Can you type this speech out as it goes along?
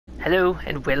Hello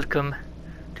and welcome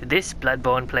to this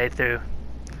Bloodborne playthrough,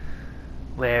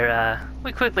 where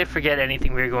we quickly forget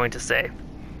anything we were going to say,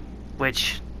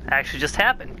 which actually just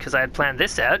happened because I had planned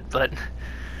this out, but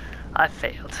I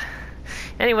failed.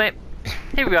 Anyway,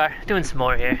 here we are, doing some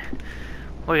more here.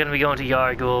 We're going to be going to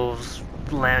Yargul's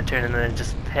lantern and then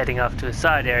just heading off to a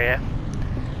side area,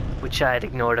 which I had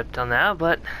ignored up till now,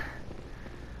 but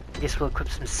I guess we'll equip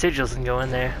some sigils and go in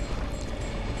there.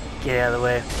 Get out of the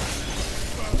way.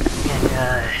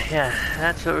 And, yeah,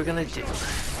 that's what we're gonna do.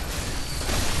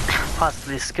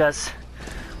 Possibly discuss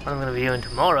what I'm gonna be doing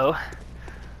tomorrow,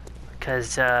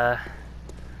 because,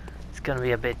 it's gonna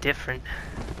be a bit different.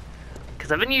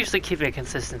 Because I've been usually keeping a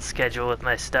consistent schedule with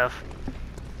my stuff.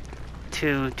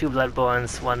 Two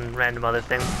Bloodborns, one random other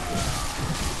thing.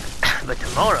 But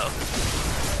tomorrow,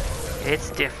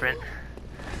 it's different.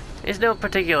 There's no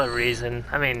particular reason.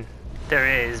 I mean, there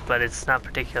is, but it's not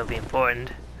particularly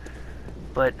important.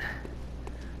 But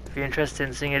if you're interested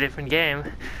in seeing a different game,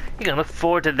 you can look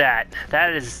forward to that.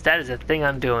 That is a thing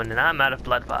I'm doing, and I'm out of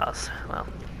blood vials. Well,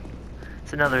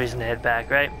 it's another reason to head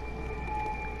back, right?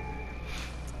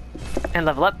 And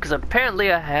level up, because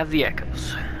apparently I have the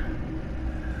echoes.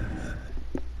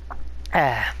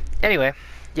 Anyway,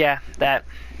 yeah, that.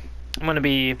 I'm gonna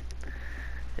be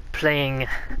playing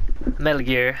Metal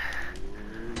Gear,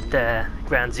 the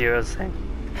Ground Zeroes thing.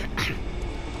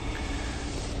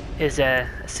 Is a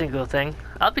single thing.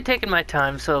 I'll be taking my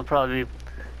time, so it'll probably be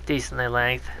decently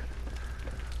length.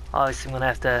 Obviously I'm gonna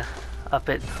have to up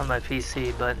it on my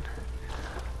PC, but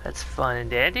that's fun and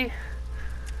dandy.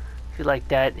 If you like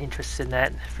that, interested in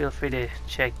that, feel free to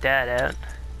check that out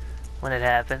when it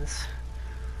happens.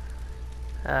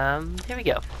 Here we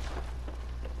go.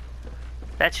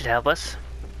 That should help us.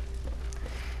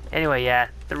 Anyway, yeah,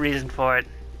 the reason for it,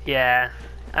 yeah,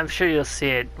 I'm sure you'll see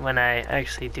it when I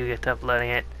actually do get to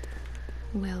uploading it.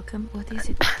 Welcome. What is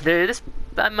it?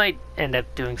 I might end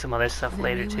up doing some other stuff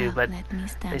later too, but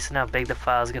based on how big the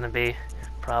file's gonna be,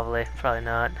 probably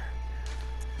not.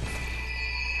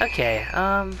 Okay,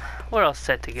 we're all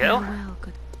set to go. Well,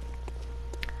 good.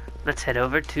 Let's head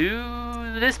over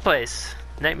to this place,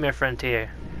 Nightmare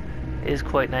Frontier. It is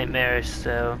quite nightmarish,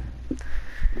 so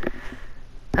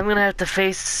I'm gonna have to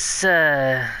face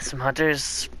some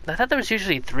hunters. I thought there was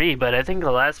usually 3, but I think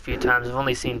the last few times I've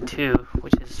only seen 2,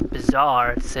 which is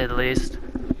bizarre to say the least.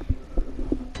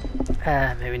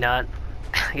 Maybe not.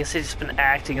 I guess they've just been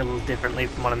acting a little differently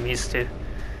from what I'm used to.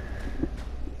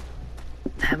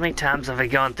 How many times have I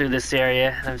gone through this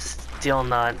area and I'm still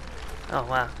not... Oh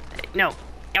wow. Hey, no!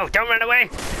 No, don't run away!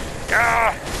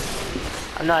 Ah!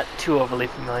 I'm not too overly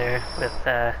familiar with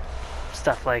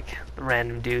stuff like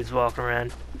random dudes walking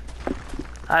around.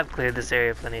 I've cleared this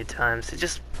area plenty of times. It's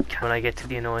just when I get to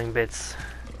the annoying bits,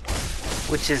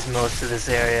 which is most of this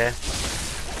area.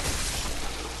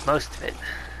 Most of it.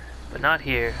 But not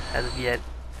here, as of yet.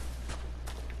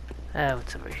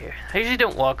 What's over here? I usually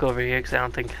don't walk over here because I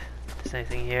don't think there's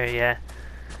anything here. Yeah.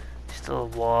 Just a little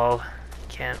wall.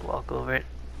 Can't walk over it.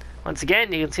 Once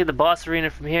again, you can see the boss arena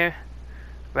from here.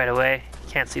 Right away.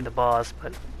 You can't see the boss,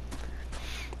 but...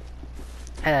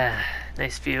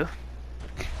 nice view.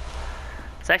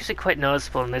 It's actually quite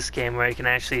noticeable in this game where you can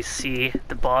actually see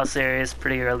the boss areas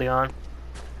pretty early on.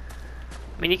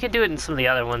 I mean, you can do it in some of the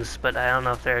other ones, but I don't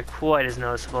know if they're quite as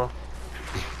noticeable.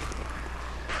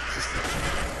 Just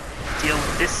deal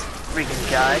with this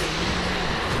freaking guy.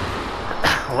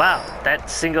 Wow, that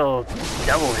single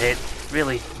double hit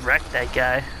really wrecked that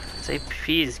guy. His AP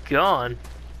is gone.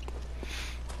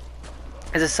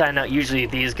 As a side note, usually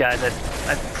these guys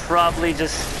I'd probably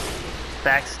just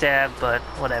backstab, but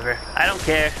whatever. I don't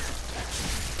care.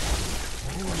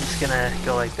 I'm just gonna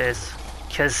go like this,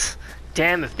 because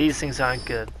damn if these things aren't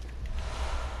good.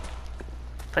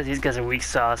 But these guys are weak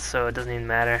sauce, so it doesn't even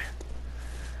matter.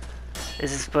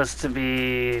 This is supposed to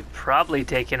be probably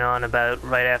taken on about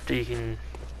right after you can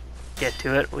get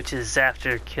to it, which is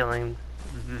after killing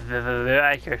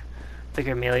Vicar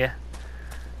Amelia.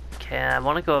 Okay, I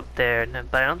want to go up there,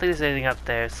 but I don't think there's anything up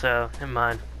there, so never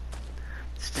mind.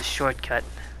 It's a shortcut.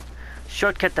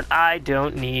 Shortcut that I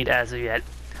don't need as of yet.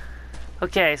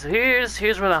 Okay, so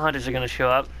here's where the hunters are gonna show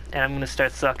up, and I'm gonna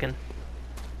start sucking.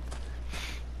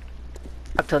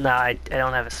 Up till now, I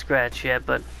don't have a scratch yet,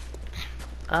 but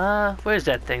where's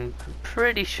that thing? I'm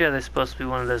pretty sure there's supposed to be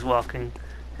one of those walking.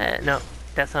 No,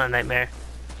 that's not a nightmare.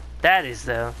 That is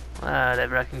though.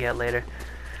 Whatever, I can get later.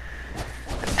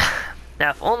 Now,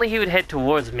 if only he would head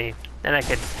towards me, then I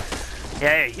could. Yeah,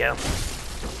 there you go.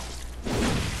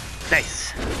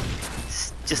 Nice.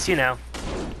 Just, you know,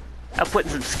 outputting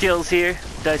some skills here,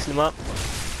 dicing them up.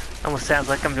 Almost sounds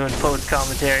like I'm doing post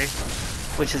commentary,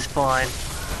 which is fine.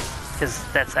 because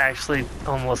that's actually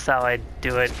almost how I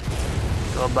do it,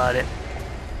 go about it.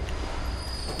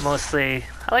 Mostly,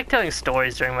 I like telling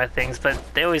stories during my things, but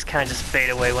they always kind of just fade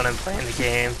away when I'm playing the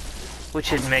game,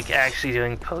 which would make actually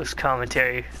doing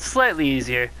post-commentary slightly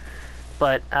easier,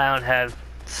 but I don't have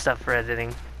stuff for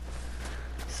editing.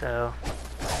 So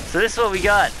this is what we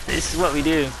got. This is what we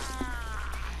do.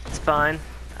 It's fine.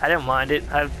 I don't mind it.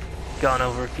 I've gone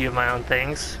over a few of my own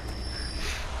things.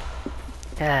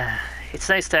 Yeah, it's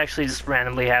nice to actually just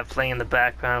randomly have playing in the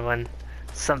background when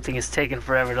something is taking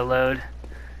forever to load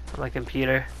on my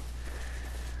computer.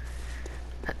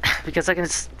 Because I can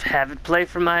just have it play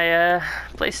from my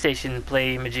PlayStation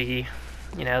Play Majiggy.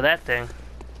 You know, that thing.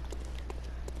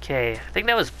 Okay, I think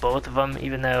that was both of them,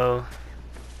 even though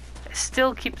I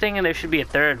still keep thinking there should be a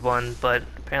third one, but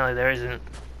apparently there isn't.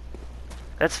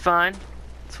 That's fine.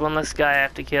 It's one less guy I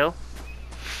have to kill.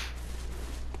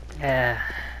 Yeah,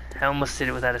 I almost did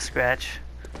it without a scratch.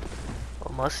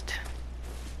 Almost.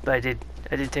 But I did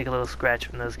take a little scratch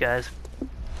from those guys.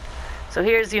 So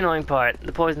here's the annoying part.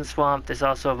 The poison swamp, there's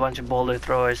also a bunch of boulder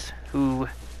throwers who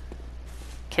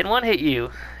can one-hit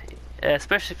you,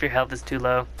 especially if your health is too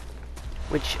low.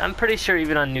 Which I'm pretty sure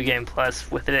even on New Game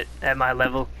Plus, with it at my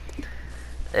level,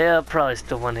 they'll probably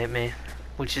still one-hit me,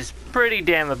 which is pretty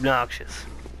damn obnoxious.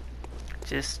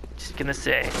 Just gonna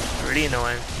say, pretty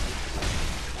annoying.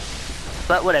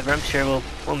 But whatever, I'm sure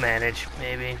we'll manage.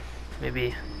 Maybe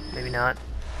not.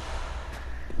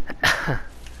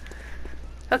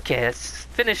 Okay, let's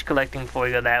finish collecting before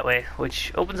we go that way,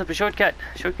 which opens up a shortcut.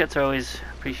 Shortcuts are always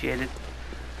appreciated.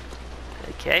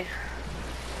 Okay.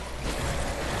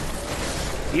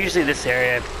 Usually this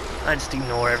area, I just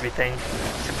ignore everything,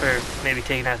 except for maybe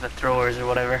taking out the throwers or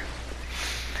whatever.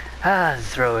 Ah, the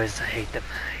throwers, I hate them.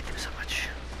 I hate them so much.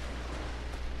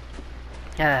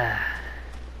 Ah.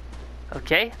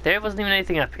 Okay, there wasn't even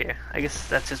anything up here. I guess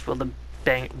that's just where the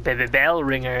bell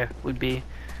ringer would be.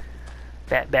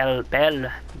 Bell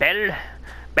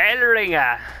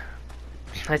ringer.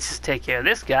 Let's just take care of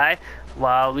this guy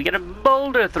while we get a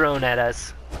boulder thrown at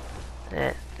us.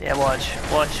 Yeah,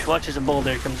 watch as a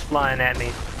boulder comes flying at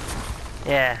me.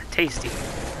 Yeah, tasty.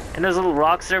 And those little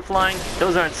rocks that are flying,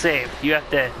 those aren't safe. You have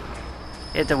to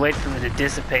wait for them to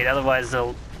dissipate, otherwise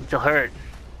they'll hurt.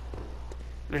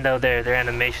 Even though their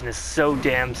animation is so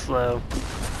damn slow.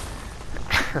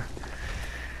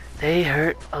 They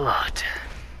hurt a lot.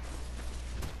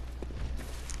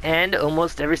 And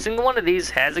almost every single one of these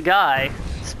has a guy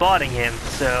spotting him,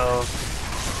 so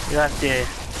you have to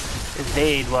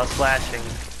evade while slashing.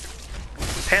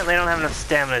 Apparently I don't have enough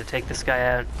stamina to take this guy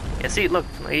out. Yeah, see, look,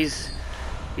 he's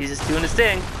just doing his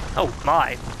thing. Oh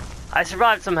my, I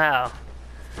survived somehow.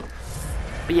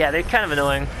 But yeah, they're kind of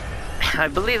annoying. I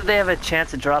believe they have a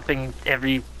chance of dropping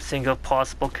every single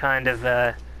possible kind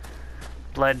of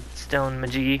bloodstone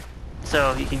Majiggy.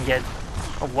 So you can get,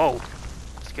 oh whoa,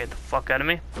 scared the fuck out of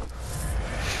me.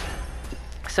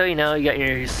 So you know, you got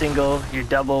your single, your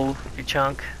double, your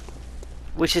chunk,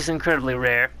 which is incredibly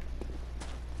rare.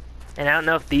 And I don't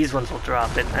know if these ones will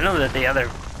drop it. I know that the other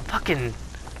fucking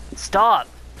stop.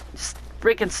 Just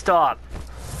freaking stop.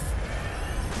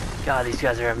 God, these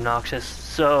guys are obnoxious.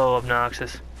 So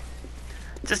obnoxious.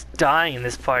 Just dying in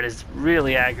this part is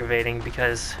really aggravating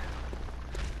because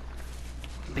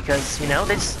you know,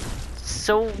 they're just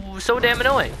so damn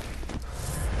annoying.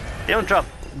 They don't drop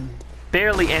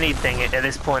barely anything at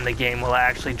this point in the game will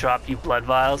actually drop you blood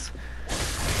vials.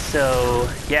 So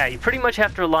yeah, you pretty much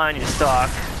have to rely on your stock,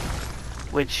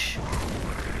 which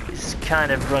is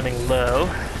kind of running low.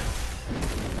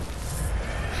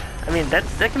 I mean,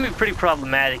 that can be pretty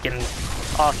problematic and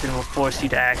often will force you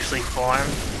to actually farm,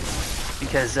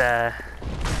 because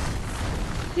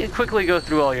you quickly go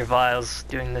through all your vials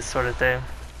doing this sort of thing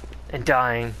and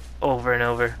dying over and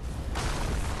over.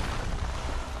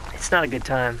 It's not a good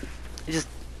time.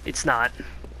 It's not.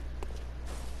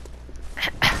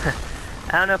 I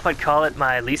don't know if I'd call it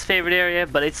my least favorite area,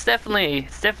 but it's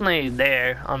definitely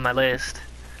there on my list.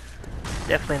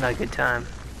 Definitely not a good time.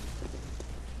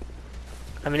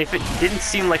 I mean, if it didn't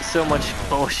seem like so much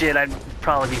bullshit, I'd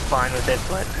probably be fine with it,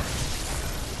 but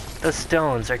those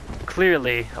stones are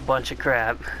clearly a bunch of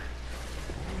crap.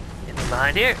 Anything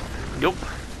behind here? Nope.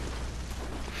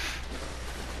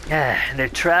 Yeah, and their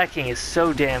tracking is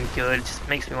so damn good, it just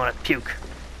makes me want to puke.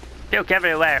 Puke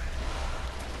everywhere.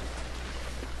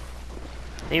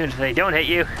 Even if they don't hit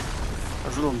you,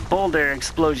 those little boulder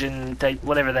explosion type,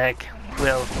 whatever the heck,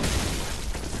 will.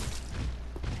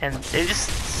 And they're just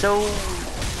so...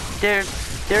 Their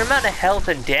amount of health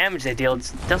and damage they deal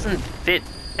doesn't fit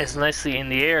as nicely in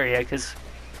the area, because,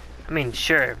 I mean,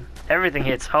 sure, everything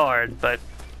hits hard, but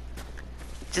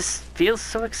just feels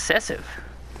so excessive.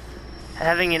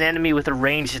 Having an enemy with a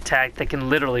ranged attack that can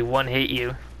literally one-hit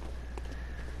you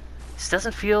just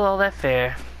doesn't feel all that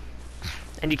fair.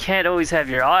 And you can't always have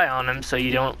your eye on them, so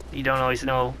you don't always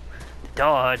know to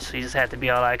dodge, so you just have to be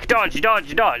all like, dodge,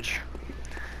 dodge, dodge.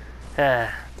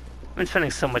 I've been spending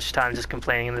so much time just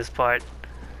complaining in this part.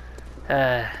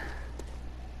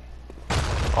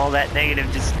 All that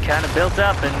negative just kind of built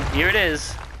up, and here it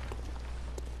is.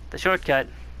 The shortcut.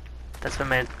 That's what I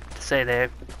meant to say there.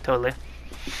 Totally.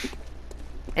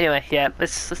 Anyway, yeah,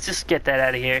 let's just get that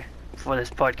out of here before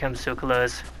this part comes to a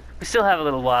close. We still have a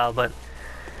little while, but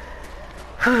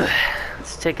whew,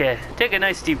 let's take a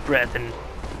nice deep breath and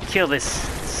kill this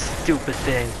stupid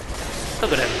thing.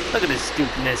 Look at him. Look at his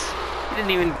stupidness. He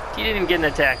didn't even get an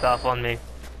attack off on me,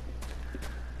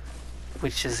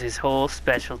 which is his whole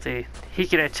specialty. He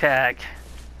can attack.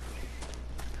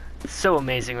 So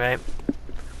amazing, right?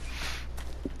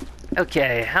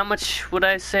 Okay, how much would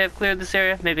I say I've cleared this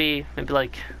area? Maybe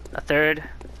like a third?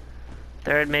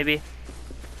 Third, maybe?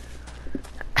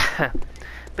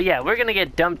 But yeah, we're gonna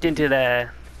get dumped into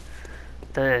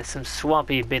some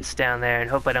swampy bits down there and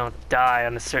hope I don't die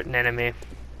on a certain enemy.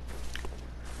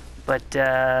 But,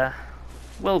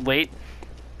 we'll wait,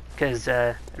 because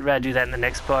I'd rather do that in the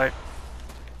next part.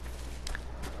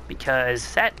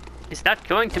 Because that is not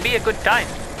going to be a good time.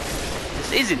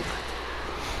 This isn't.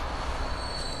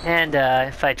 And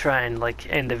if I try and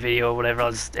like end the video or whatever,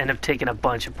 I'll just end up taking a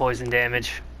bunch of poison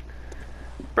damage.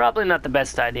 Probably not the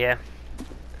best idea.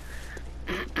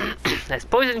 As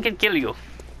poison can kill you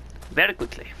very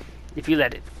quickly if you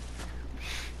let it.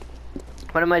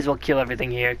 But I might as well kill everything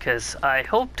here because I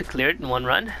hope to clear it in one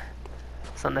run.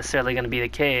 It's not necessarily going to be the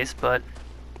case, but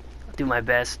I'll do my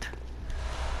best.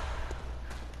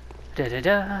 Da da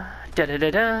da da da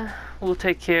da da. We'll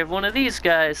take care of one of these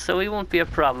guys, so he won't be a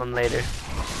problem later.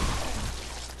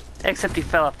 Except he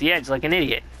fell off the edge like an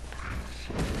idiot.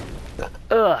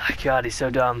 Ugh, God, he's so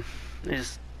dumb.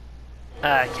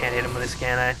 I can't hit him with this,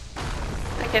 can I?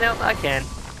 I can.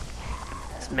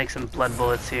 Let's make some blood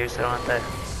bullets here so I don't have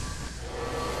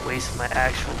to waste my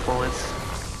actual bullets.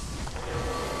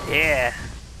 Yeah.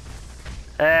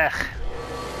 Ugh.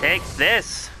 Take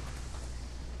this.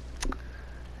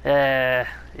 Okay.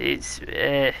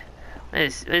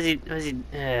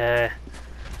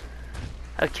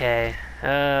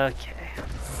 Okay.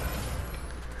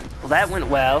 Well, that went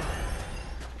well,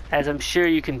 as I'm sure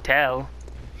you can tell.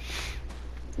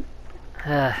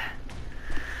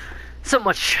 So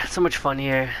much fun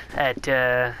here at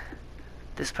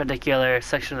this particular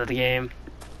section of the game.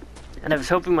 And I was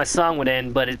hoping my song would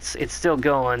end, but it's still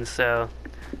going, so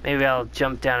maybe I'll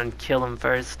jump down and kill him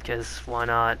first, because why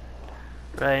not?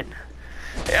 Right?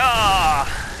 Yeah!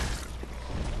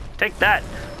 Take that!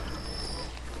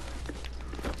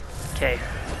 Okay.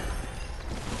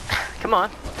 Come on.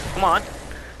 Come on.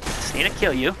 Just need to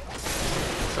kill you,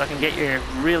 so I can get your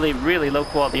really, really low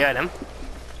quality item.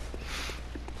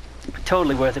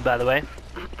 Totally worth it, by the way.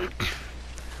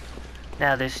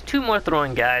 Now, there's two more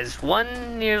throwing guys.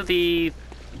 One near the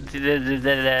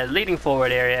leading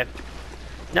forward area.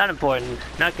 Not important.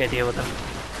 Not gonna deal with them.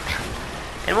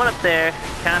 And one up there,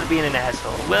 kind of being an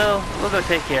asshole. Well, we'll go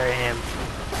take care of him.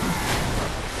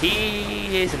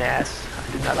 He is an ass.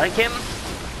 I do not like him.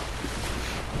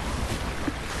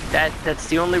 That's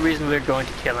the only reason we're going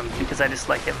to kill him, because I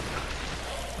dislike him.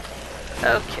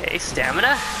 Okay,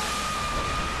 stamina.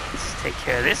 Let's take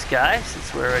care of this guy,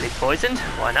 since we're already poisoned.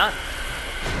 Why not?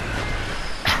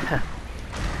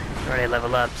 Already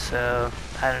level up, so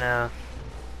I don't know.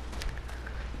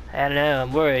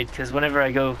 I'm worried, because whenever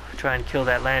I go try and kill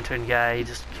that lantern guy, he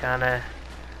just kinda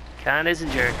is a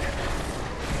jerk.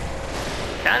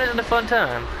 Kinda isn't a fun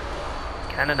time.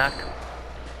 Kinda not cool.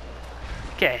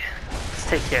 Okay, let's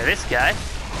take care of this guy.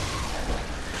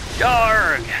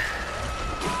 Darg!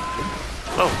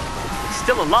 Whoa, he's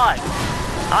still alive.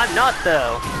 I'm not,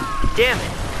 though. Damn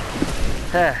it.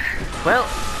 Well,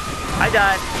 I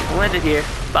died. I'll end it here.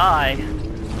 Bye.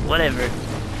 Whatever.